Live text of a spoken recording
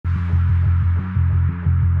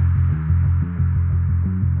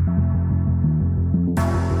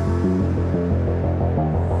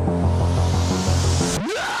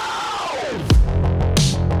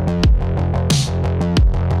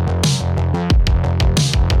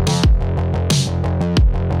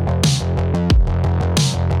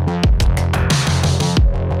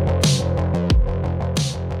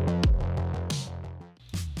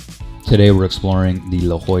Today we're exploring the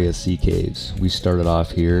La Jolla Sea Caves. We started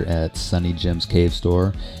off here at Sunny Jim's Cave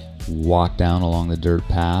Store, walked down along the dirt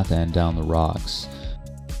path and down the rocks.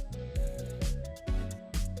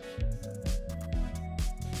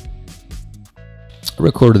 I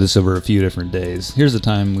recorded this over a few different days. Here's the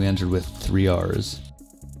time we entered with 3 R's.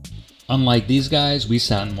 Unlike these guys, we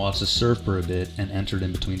sat and watched the surf for a bit and entered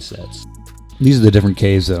in between sets. These are the different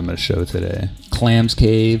caves that I'm going to show today. Clams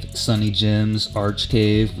Cave, Sunny Jim's, Arch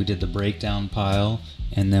Cave, we did the breakdown pile,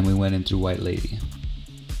 and then we went in through White Lady.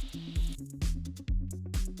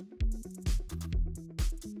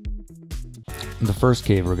 The first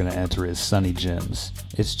cave we're going to enter is Sunny Jim's.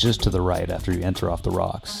 It's just to the right after you enter off the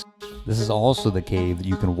rocks. This is also the cave that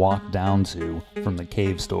you can walk down to from the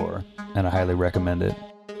cave store, and I highly recommend it.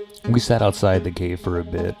 We sat outside the cave for a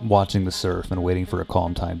bit, watching the surf and waiting for a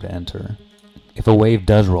calm time to enter. If a wave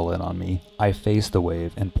does roll in on me, I face the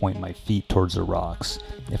wave and point my feet towards the rocks.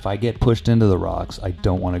 If I get pushed into the rocks, I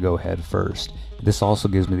don't want to go head first. This also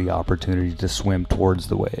gives me the opportunity to swim towards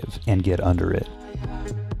the wave and get under it.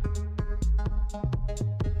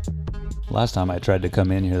 Last time I tried to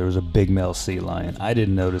come in here, there was a big male sea lion. I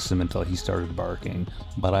didn't notice him until he started barking,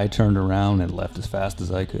 but I turned around and left as fast as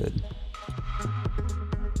I could.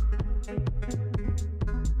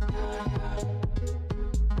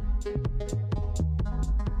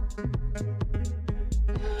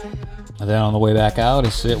 And then on the way back out, I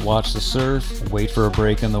sit, watch the surf, wait for a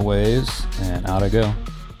break in the waves, and out I go.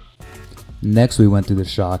 Next we went through the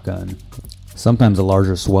shotgun. Sometimes a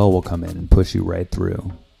larger swell will come in and push you right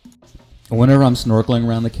through. Whenever I'm snorkeling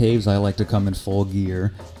around the caves, I like to come in full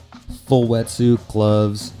gear. Full wetsuit,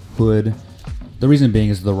 gloves, hood. The reason being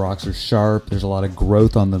is the rocks are sharp, there's a lot of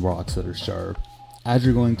growth on the rocks that are sharp. As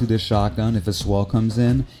you're going through this shotgun, if a swell comes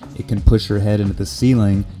in, it can push your head into the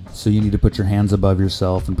ceiling, so you need to put your hands above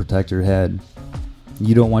yourself and protect your head.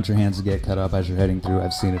 You don't want your hands to get cut up as you're heading through.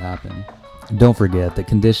 I've seen it happen. Don't forget that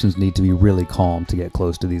conditions need to be really calm to get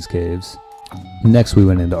close to these caves. Next we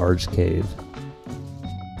went into Arch Cave.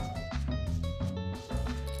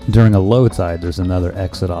 During a low tide, there's another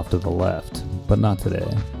exit off to the left, but not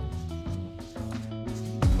today.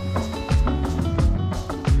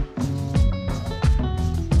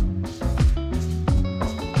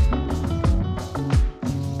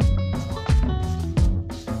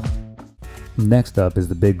 Next up is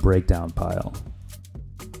the big breakdown pile.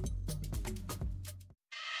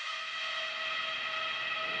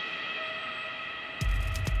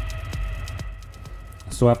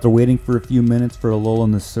 So after waiting for a few minutes for a lull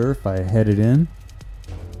in the surf, I headed in,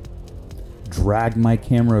 dragged my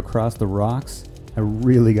camera across the rocks. I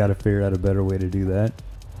really got to figure out a better way to do that.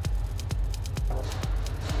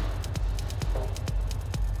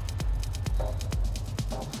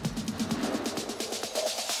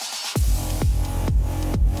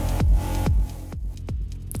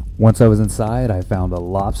 Once I was inside, I found a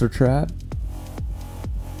lobster trap.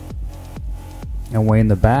 And way in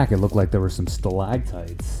the back, it looked like there were some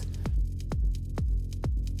stalactites.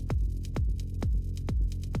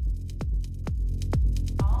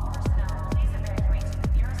 All personnel, please evacuate to the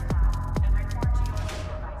nearest tower and report to your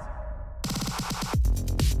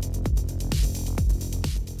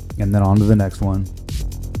supervisor. And then on to the next one.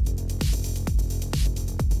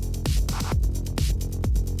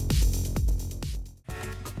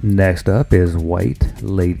 Next up is White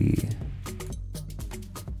Lady.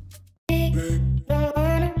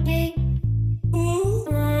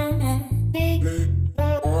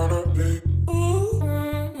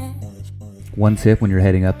 One tip when you're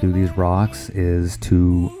heading up through these rocks is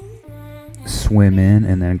to swim in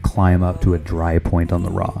and then climb up to a dry point on the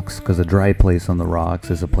rocks, because a dry place on the rocks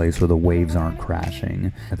is a place where the waves aren't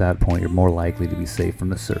crashing. At that point, you're more likely to be safe from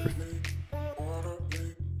the surf.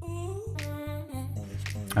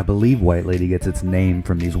 I believe White Lady gets its name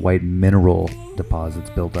from these white mineral deposits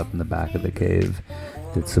built up in the back of the cave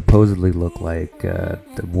that supposedly look like a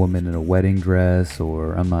woman in a wedding dress,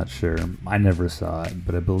 or I'm not sure. I never saw it,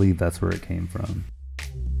 but I believe that's where it came from.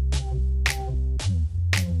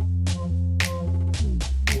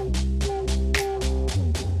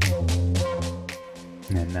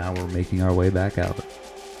 And now we're making our way back out.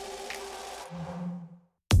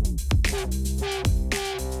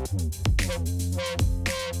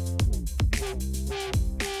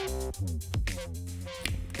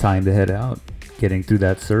 Time to head out, getting through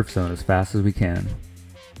that surf zone as fast as we can.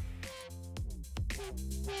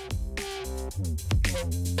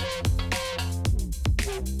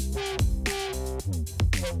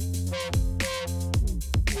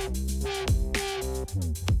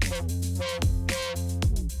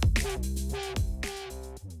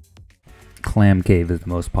 Clam Cave is the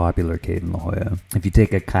most popular cave in La Jolla. If you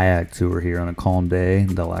take a kayak tour here on a calm day,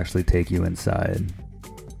 they'll actually take you inside.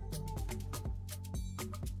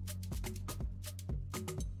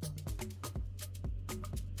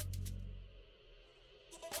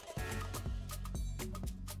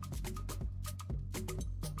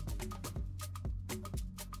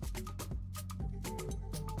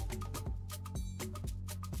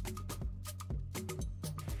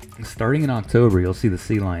 Starting in October, you'll see the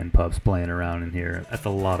sea lion pups playing around in here. That's a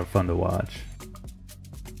lot of fun to watch.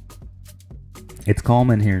 It's calm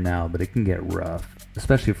in here now, but it can get rough,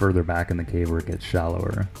 especially further back in the cave where it gets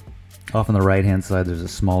shallower. Off on the right hand side there's a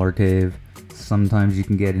smaller cave. Sometimes you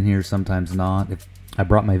can get in here, sometimes not. I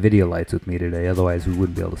brought my video lights with me today, otherwise we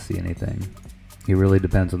wouldn't be able to see anything. It really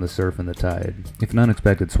depends on the surf and the tide. If an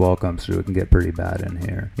unexpected swell comes through, it can get pretty bad in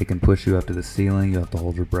here. It can push you up to the ceiling, you have to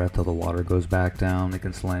hold your breath till the water goes back down, it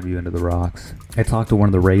can slam you into the rocks. I talked to one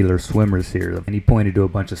of the regular swimmers here, and he pointed to a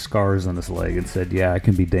bunch of scars on his leg and said, yeah, it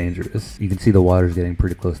can be dangerous. You can see the water's getting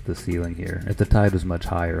pretty close to the ceiling here. If the tide was much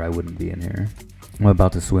higher, I wouldn't be in here. I'm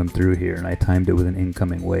about to swim through here, and I timed it with an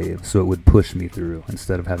incoming wave, so it would push me through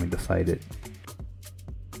instead of having to fight it.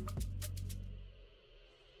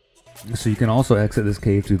 So you can also exit this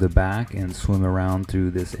cave through the back and swim around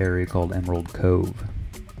through this area called Emerald Cove.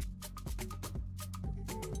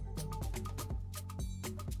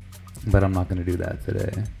 But I'm not going to do that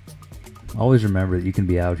today. Always remember that you can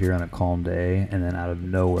be out here on a calm day and then out of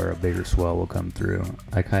nowhere a bigger swell will come through.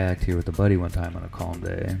 I kayaked here with a buddy one time on a calm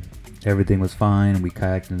day. Everything was fine, we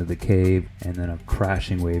kayaked into the cave, and then a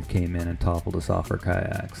crashing wave came in and toppled us off our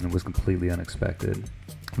kayaks, and it was completely unexpected.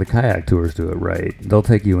 The kayak tours do it right. They'll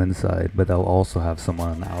take you inside, but they'll also have someone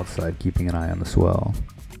on the outside keeping an eye on the swell.